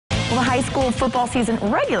Well, the high school football season,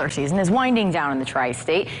 regular season, is winding down in the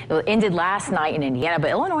Tri-State. It ended last night in Indiana,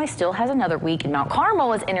 but Illinois still has another week, and Mount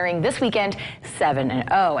Carmel is entering this weekend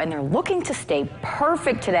 7-0, and they're looking to stay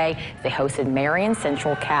perfect today. They hosted Marian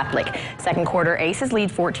Central Catholic. Second quarter, Aces lead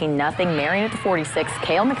 14-0. Marian at the 46.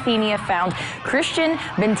 Cale McPhenia found Christian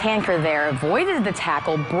Bentanker there, avoided the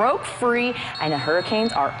tackle, broke free, and the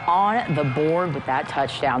Hurricanes are on the board with that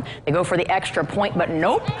touchdown. They go for the extra point, but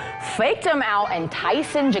nope, faked them out, and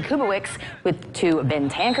Tyson Jakubowicz to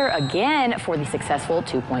Bentanker again for the successful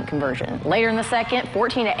two-point conversion. Later in the second,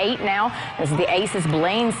 14-8 now. This is the Aces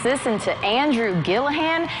Blaine Sisson to Andrew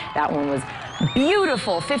Gillihan. That one was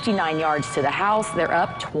beautiful, 59 yards to the house. They're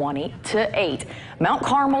up 20-8. Mount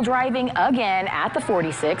Carmel driving again at the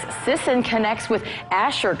 46. Sisson connects with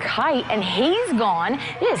Asher Kite, and he's gone.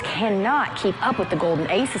 He just cannot keep up with the Golden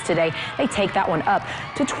Aces today. They take that one up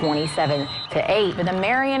to 27-8. But the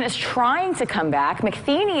Marian is trying to come back.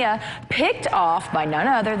 McPhenia picked off by none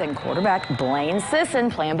other than quarterback Blaine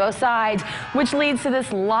Sisson, playing both sides, which leads to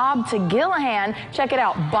this lob to Gillihan. Check it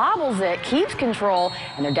out, bobbles it, keeps control,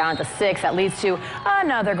 and they're down at the 6. That leads to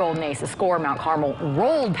another Golden Aces score. Mount Carmel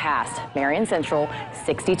rolled past Marian Central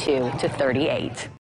 62-38.